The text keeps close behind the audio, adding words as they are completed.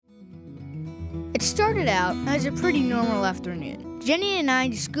It started out as a pretty normal afternoon. Jenny and I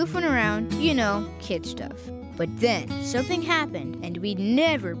just goofing around, kid stuff. But then something happened, and we'd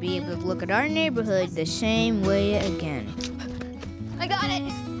never be able to look at our neighborhood the same way again. I got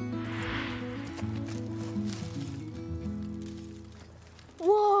it!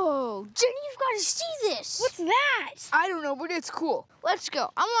 Whoa! Jenny, you've got to see this! What's that? I don't know, but it's cool. Let's go.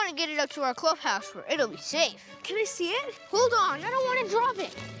 I want to get it up to our clubhouse where it'll be safe. Can I see it? Hold on, I don't want to drop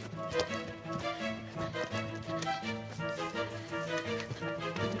it.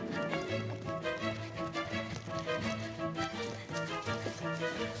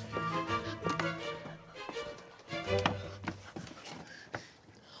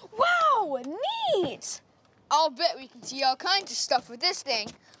 Wow, neat! I'll bet we can see all kinds of stuff with this thing.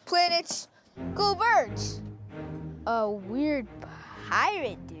 Planets, cool birds. A weird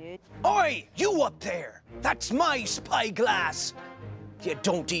pirate, dude. Oi, you up there! That's my spyglass! You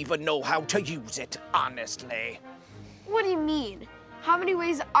don't even know how to use it, honestly. What do you mean? How many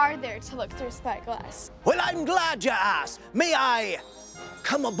ways are there to look through a spyglass? Well, I'm glad you asked. May I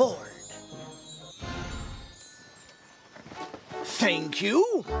come aboard? Thank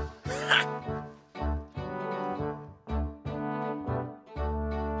you.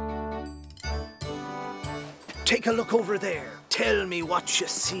 Take a look over there. Tell me what you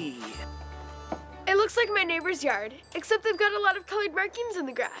see. It looks like my neighbor's yard, except they've got a lot of colored markings in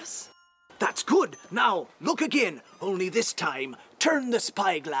the grass. That's good. Now, look again. Only this time, turn the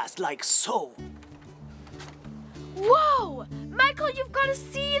spyglass like so. Whoa! Michael, you've got to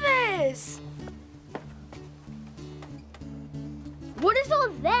see this! What is all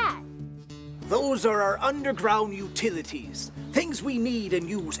that? Those are our underground utilities. Things we need and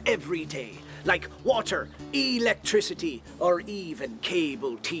use every day, like water, electricity, or even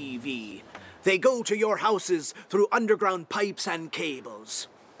cable TV. They go to your houses through underground pipes and cables.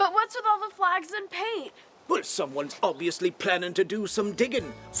 But what's with all the flags and paint? Well, someone's obviously planning to do some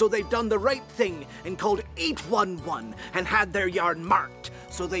digging, so they've done the right thing and called 811 and had their yard marked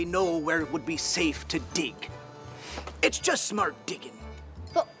so they know where it would be safe to dig. It's just smart digging.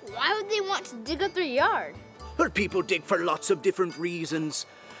 But why would they want to dig up their yard? Well, people dig for lots of different reasons.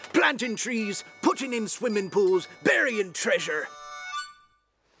 Planting trees, putting in swimming pools, burying treasure.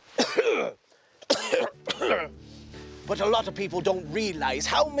 But a lot of people don't realize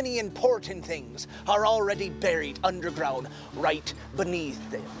how many important things are already buried underground right beneath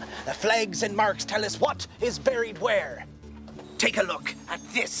them. The flags and marks tell us what is buried where. Take a look at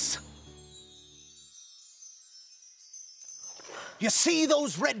this. You see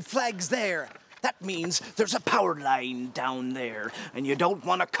those red flags there? That means there's a power line down there, and you don't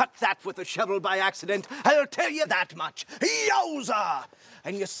want to cut that with a shovel by accident. I'll tell you that much. Yowza!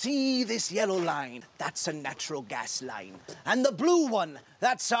 And you see this yellow line? That's a natural gas line. And the blue one,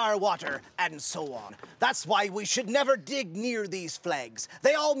 that's our water, and so on. That's why we should never dig near these flags.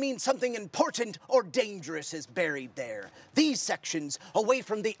 They all mean something important or dangerous is buried there. These sections, away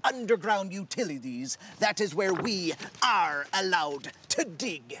from the underground utilities, that is where we are allowed to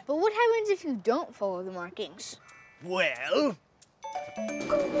dig. But what happens if you don't follow the markings? Well...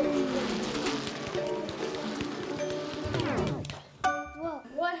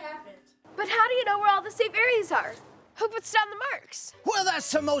 What happened? But how do you know where all the safe areas are? Who puts down the marks? Well, that's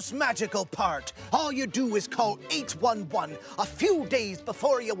the most magical part. All you do is call 811 a few days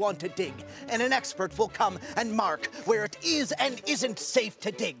before you want to dig, and an expert will come and mark where it is and isn't safe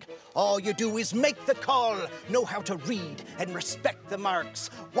to dig. All you do is make the call, know how to read, and respect the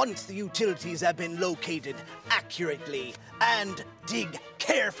marks once the utilities have been located accurately, and dig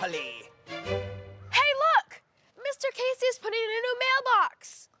carefully. Hey, look! Mr. Casey is putting in a new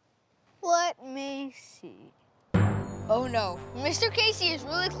mailbox. Let me see. Oh no, Mr. Casey is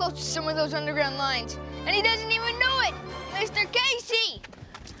really close to some of those underground lines, and he doesn't even know it! Mr. Casey!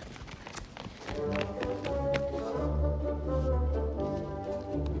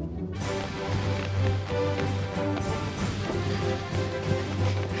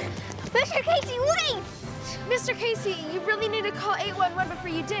 Mr. Casey, wait! Mr. Casey, you really need to call 811 before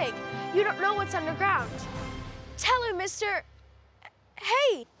you dig. You don't know what's underground. Tell him, Mr.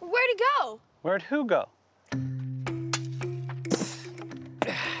 Hey, where'd he go? Where'd who go?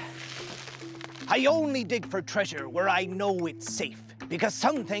 I only dig for treasure where I know it's safe, because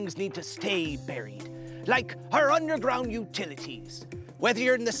some things need to stay buried, like our underground utilities. Whether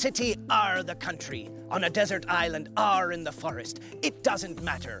you're in the city or the country, on a desert island or in the forest, it doesn't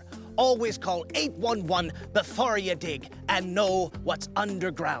matter. Always call 811 before you dig and know what's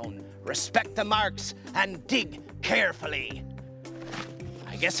underground. Respect the marks and dig carefully.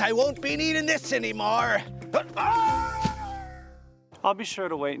 I guess I won't be needing this anymore. I'll be sure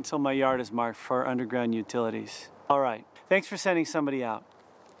to wait until my yard is marked for underground utilities. All right. Thanks for sending somebody out.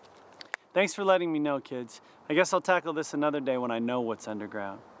 Thanks for letting me know, kids. I guess I'll tackle this another day when I know what's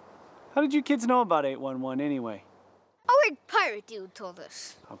underground. How did you kids know about 811 anyway? A weird pirate dude told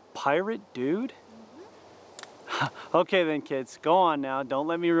us. A pirate dude? Okay then, kids. Go on now. Don't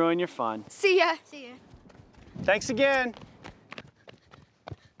let me ruin your fun. See ya. See ya. Thanks again.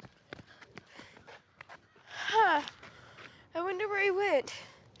 Huh. I wonder where he went.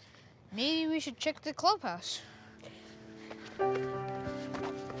 Maybe we should check the clubhouse.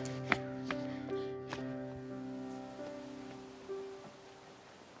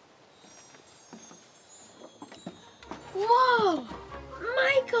 Whoa!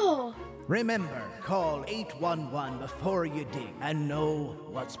 Michael! Remember, call 811 before you dig and know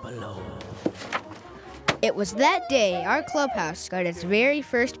what's below. It was that day our clubhouse got its very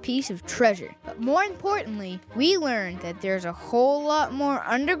first piece of treasure. But more importantly, we learned that there's a whole lot more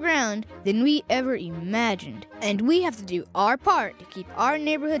underground than we ever imagined. And we have to do our part to keep our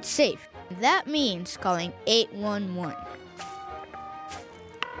neighborhood safe. That means calling 811.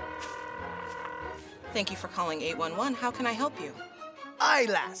 Thank you for calling 811. How can I help you? Aye,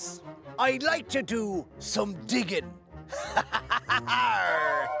 lass. I'd like to do some digging.